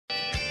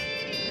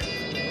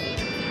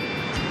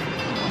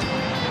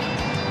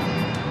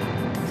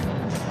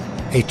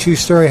a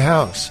two-story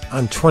house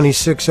on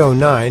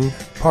 2609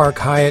 Park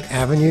Hyatt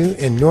Avenue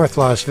in North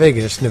Las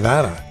Vegas,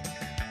 Nevada.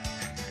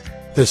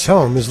 This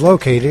home is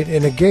located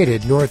in a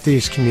gated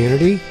northeast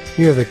community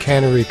near the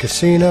Cannery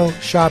Casino,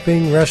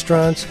 shopping,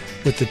 restaurants,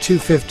 with the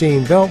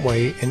 215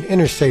 Beltway and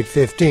Interstate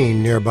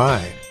 15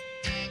 nearby.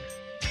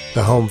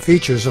 The home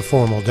features a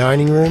formal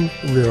dining room,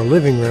 rear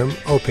living room,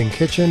 open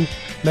kitchen,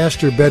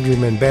 master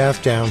bedroom and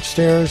bath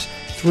downstairs,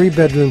 3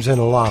 bedrooms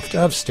and a loft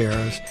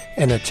upstairs,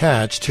 and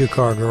attached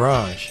two-car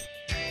garage.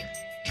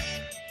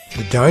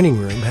 The dining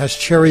room has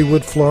cherry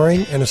wood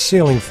flooring and a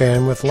ceiling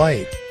fan with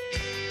light.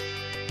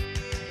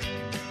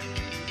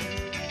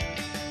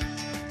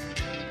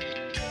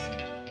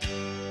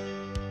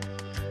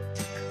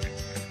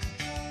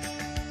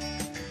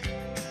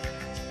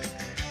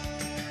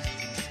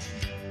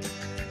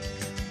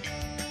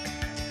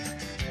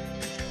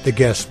 The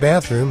guest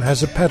bathroom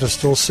has a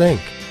pedestal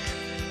sink.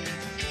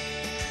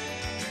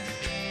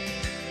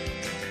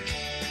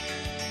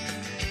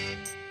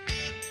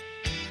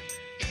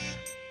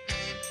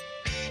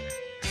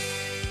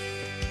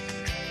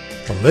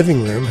 The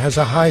living room has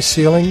a high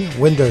ceiling,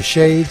 window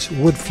shades,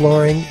 wood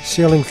flooring,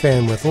 ceiling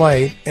fan with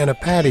light, and a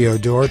patio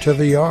door to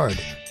the yard.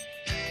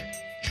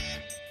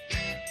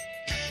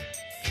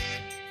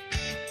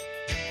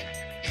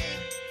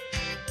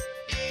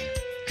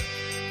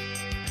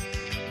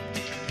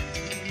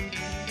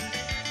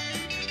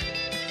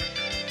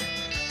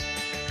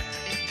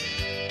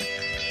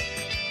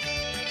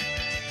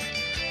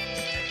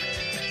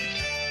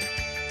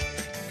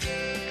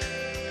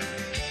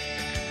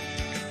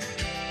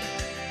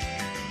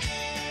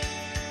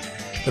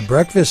 The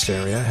breakfast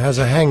area has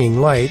a hanging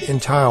light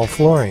and tile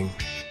flooring.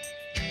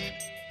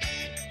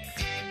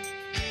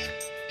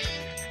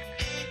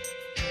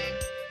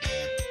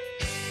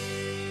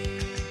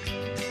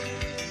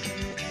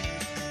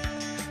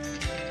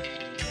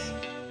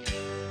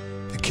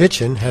 The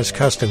kitchen has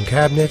custom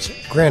cabinets,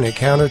 granite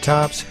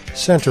countertops,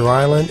 center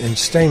island, and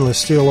stainless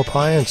steel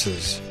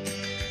appliances.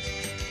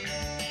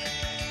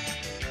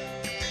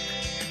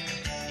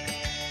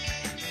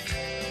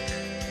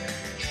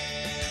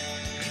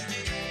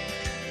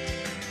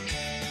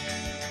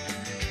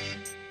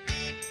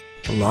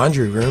 The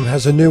laundry room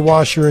has a new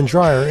washer and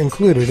dryer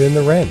included in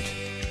the rent.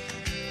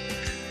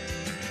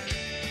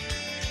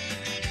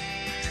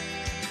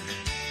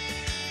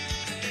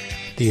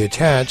 The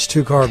attached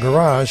two-car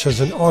garage has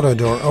an auto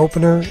door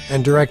opener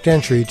and direct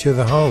entry to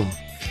the home.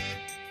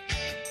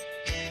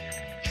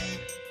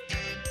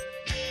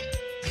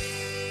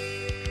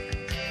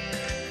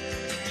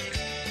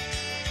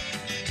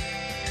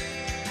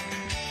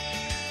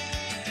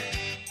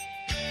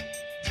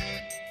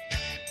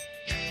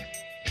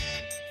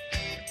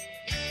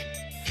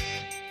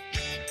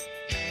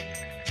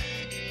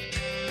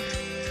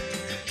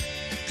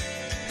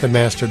 The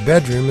master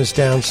bedroom is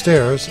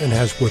downstairs and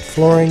has wood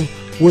flooring,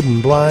 wooden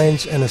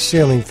blinds, and a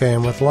ceiling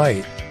fan with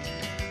light.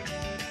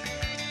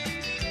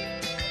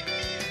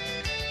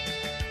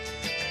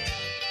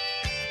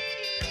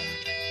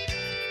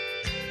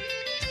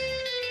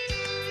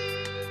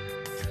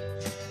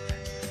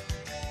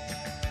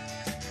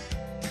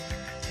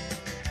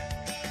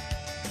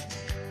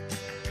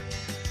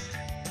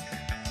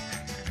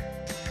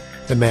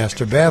 The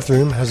master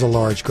bathroom has a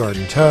large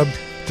garden tub,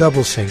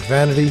 double sink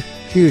vanity,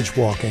 huge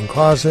walk-in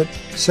closet,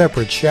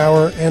 separate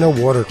shower, and a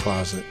water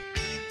closet.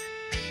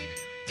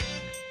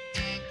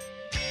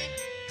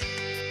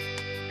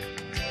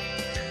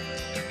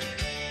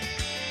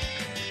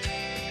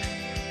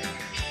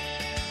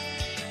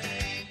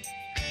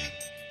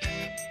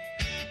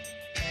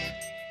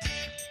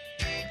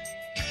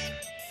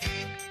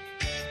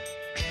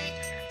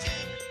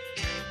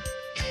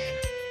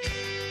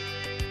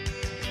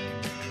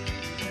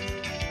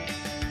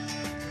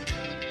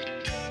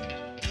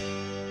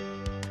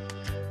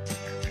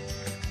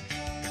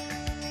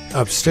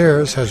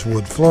 Upstairs has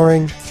wood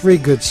flooring, 3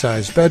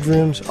 good-sized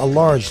bedrooms, a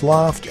large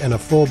loft, and a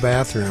full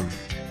bathroom.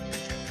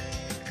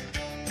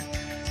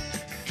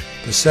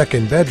 The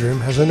second bedroom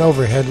has an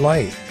overhead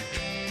light.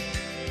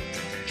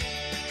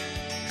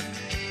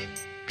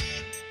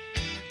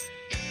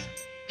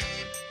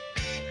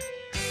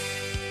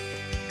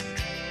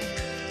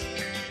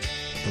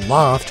 The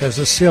loft has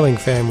a ceiling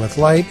fan with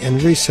light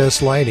and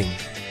recessed lighting.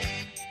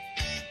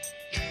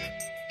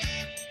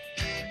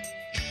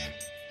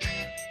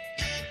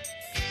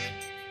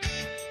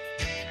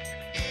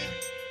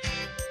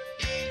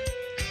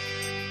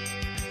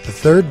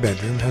 The third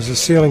bedroom has a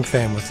ceiling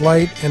fan with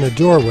light and a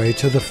doorway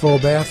to the full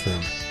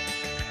bathroom.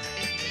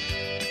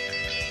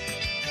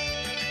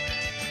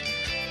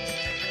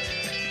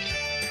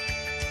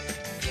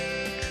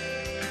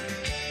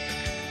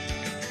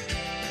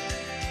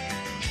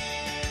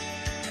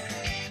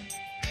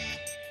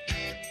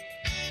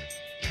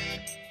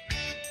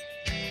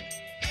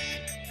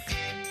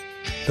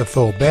 The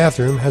full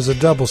bathroom has a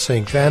double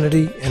sink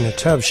vanity and a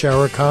tub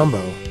shower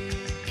combo.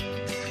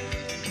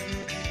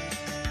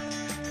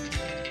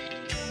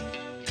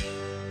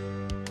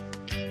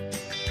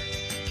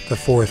 The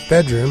fourth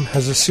bedroom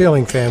has a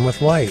ceiling fan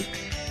with light.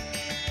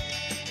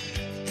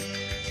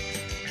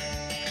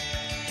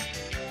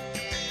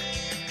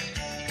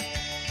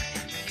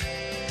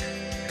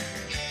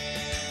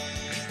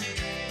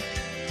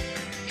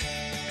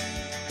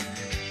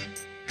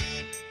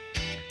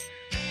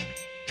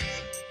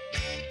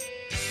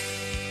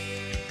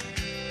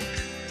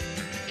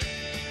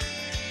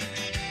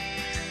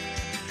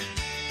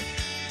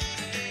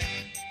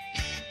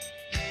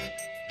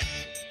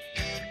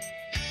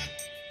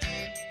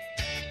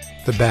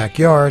 The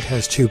backyard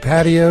has 2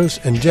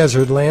 patios and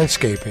desert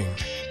landscaping.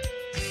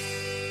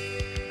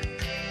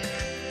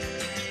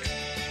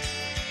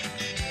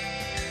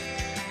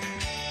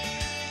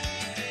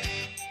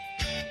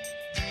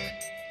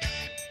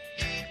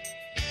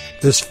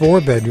 This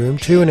 4-bedroom,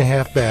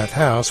 2.5-bath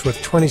house with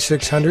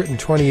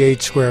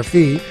 2,628 square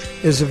feet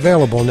is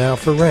available now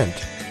for rent.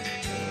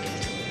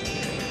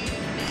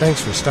 Thanks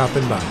for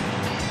stopping by.